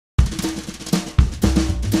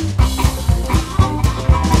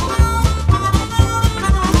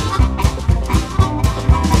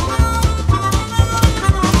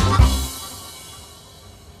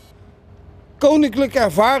koninklijk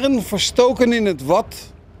ervaren verstoken in het wat,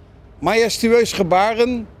 majestueus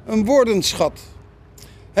gebaren, een woordenschat.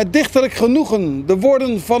 Het dichterlijk genoegen, de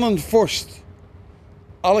woorden van een vorst.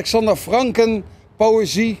 Alexander Franken,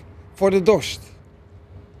 poëzie voor de dorst.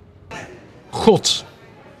 God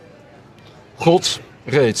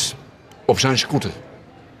reed op zijn scooter.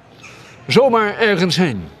 Zomaar ergens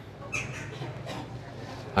heen.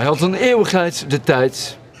 Hij had een eeuwigheid de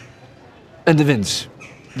tijd en de wind,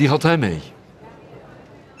 die had hij mee.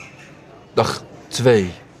 Dag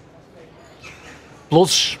 2.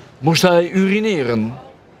 Plots moest hij urineren,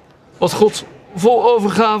 wat God vol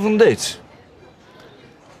overgaven deed.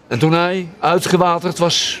 En toen hij uitgewaterd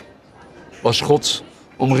was, was God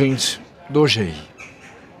omringd door zee.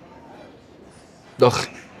 Dag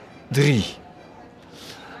 3.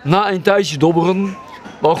 Na een tijdje dobberen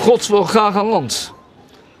wou God wel graag aan land.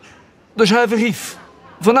 Dus hij verhief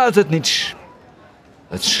vanuit het niets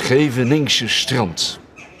het Scheveningse strand.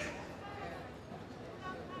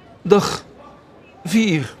 Dag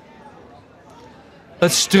 4.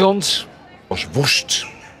 Het strand was woest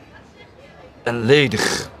en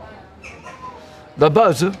ledig.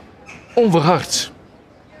 Daarbuiten onverhard.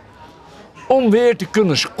 Om weer te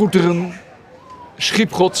kunnen scooteren,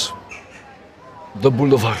 schiep God de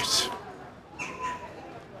boulevard.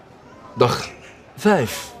 Dag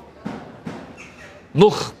 5.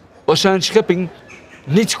 Nog was zijn schepping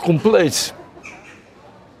niet compleet.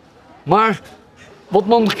 Maar wat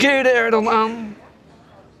mankeerde er dan aan?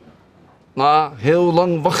 Na heel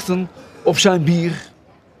lang wachten op zijn bier,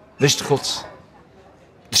 wist God,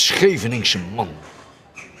 de Scheveningse man.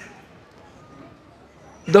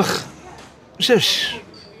 Dag 6.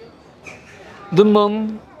 De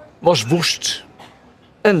man was woest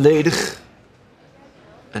en ledig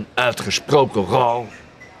en uitgesproken rauw.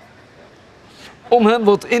 Om hem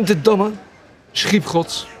wat in te dammen, schiep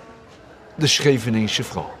God de Scheveningse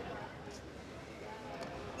vrouw.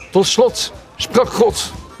 Tot slot sprak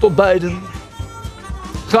God tot beiden: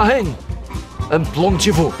 ga heen en plant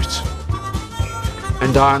je voort.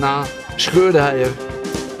 En daarna scheurde hij er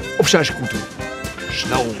op zijn scooter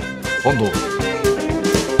snel vandoor.